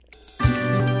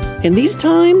In these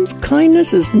times,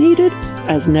 kindness is needed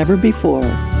as never before.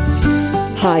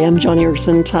 Hi, I'm Joni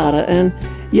Eareckson Tada, and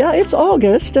yeah, it's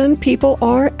August and people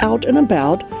are out and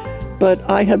about, but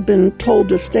I have been told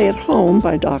to stay at home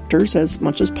by doctors as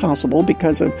much as possible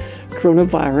because of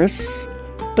coronavirus.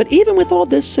 But even with all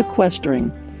this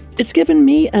sequestering, it's given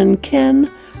me and Ken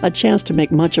a chance to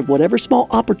make much of whatever small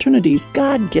opportunities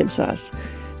God gives us,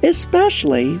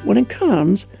 especially when it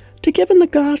comes to giving the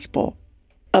gospel.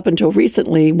 Up until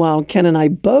recently, while Ken and I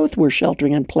both were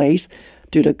sheltering in place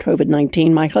due to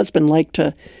COVID-19, my husband liked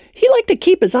to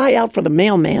keep his eye out for the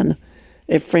mailman.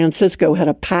 If Francisco had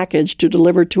a package to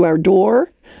deliver to our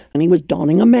door, and he was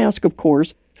donning a mask, of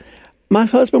course, my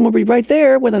husband would be right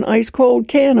there with an ice-cold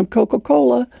can of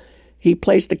Coca-Cola. He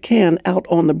placed the can out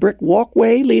on the brick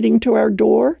walkway leading to our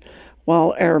door,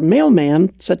 while our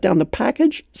mailman set down the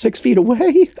package 6 feet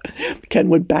away. Ken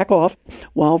would back off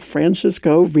while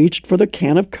Francisco reached for the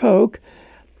can of Coke.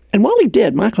 And while he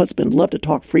did, my husband loved to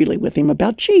talk freely with him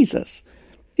about Jesus.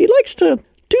 He likes to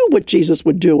do what Jesus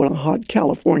would do on a hot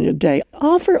California day,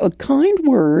 offer a kind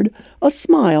word, a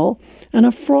smile, and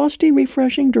a frosty,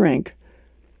 refreshing drink.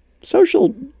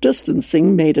 Social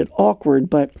distancing made it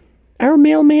awkward, but our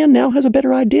mailman now has a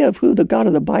better idea of who the God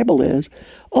of the Bible is,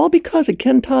 all because of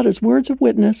Ken Tada's words of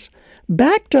witness,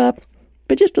 backed up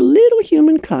by just a little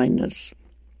human kindness.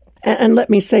 And let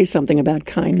me say something about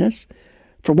kindness.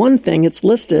 For one thing, it's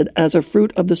listed as a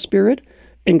fruit of the Spirit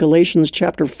in Galatians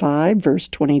chapter 5, verse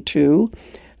 22.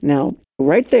 Now,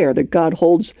 right there, that God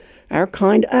holds our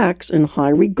kind acts in high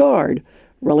regard,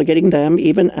 relegating them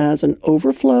even as an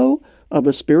overflow of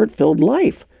a Spirit-filled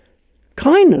life.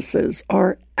 Kindnesses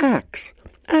are acts,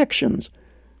 actions,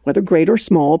 whether great or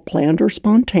small, planned or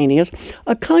spontaneous.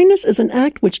 A kindness is an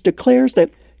act which declares that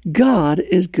God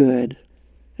is good.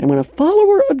 And when a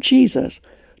follower of Jesus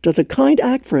does a kind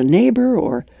act for a neighbor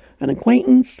or an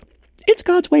acquaintance, it's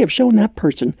God's way of showing that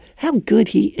person how good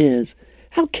he is,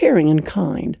 how caring and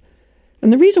kind.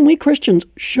 And the reason we Christians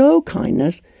show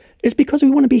kindness is because we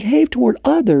want to behave toward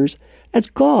others as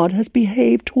God has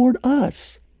behaved toward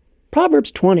us.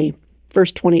 Proverbs 20,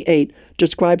 verse 28,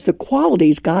 describes the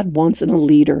qualities God wants in a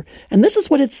leader. And this is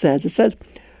what it says. It says,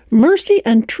 "Mercy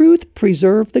and truth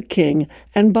preserve the king,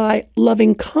 and by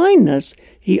loving kindness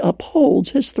he upholds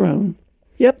his throne."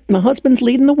 Yep, my husband's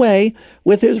leading the way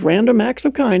with his random acts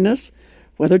of kindness,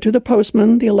 whether to the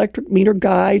postman, the electric meter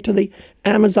guy, to the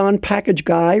Amazon package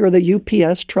guy, or the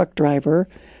UPS truck driver.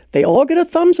 They all get a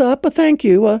thumbs up, a thank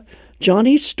you, a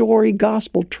Johnny Story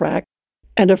gospel track,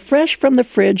 and a fresh from the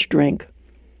fridge drink.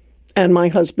 And my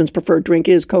husband's preferred drink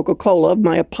is Coca-Cola.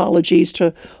 My apologies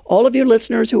to all of you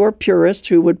listeners who are purists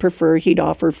who would prefer he'd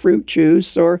offer fruit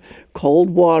juice or cold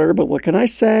water. But what can I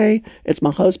say? It's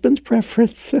my husband's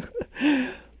preference.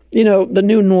 You know, the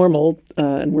new normal,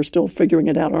 and we're still figuring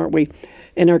it out, aren't we?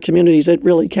 In our communities, it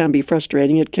really can be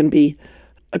frustrating. It can be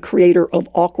a creator of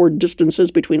awkward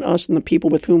distances between us and the people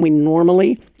with whom we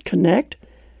normally connect.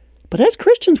 But as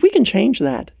Christians, we can change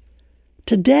that.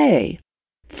 Today,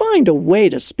 find a way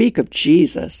to speak of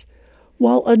Jesus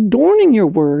while adorning your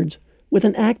words with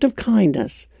an act of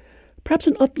kindness, perhaps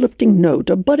an uplifting note,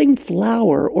 a budding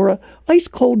flower, or an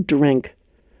ice-cold drink.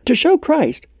 To show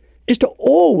Christ is to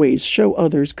always show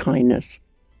others kindness.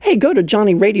 Hey, go to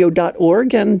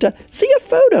johnnyradio.org and see a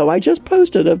photo I just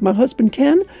posted of my husband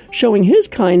Ken showing his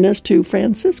kindness to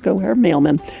Francisco, our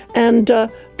mailman. And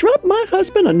drop my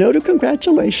husband a note of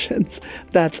congratulations.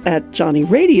 That's at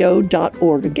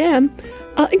johnnyradio.org. Again,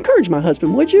 encourage my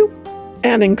husband, would you?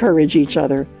 And encourage each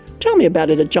other. Tell me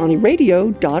about it at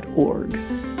johnnyradio.org.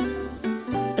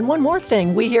 And one more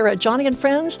thing, we here at Joni and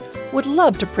Friends would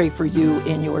love to pray for you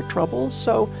in your troubles,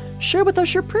 so share with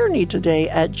us your prayer need today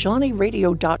at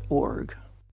johnnyradio.org.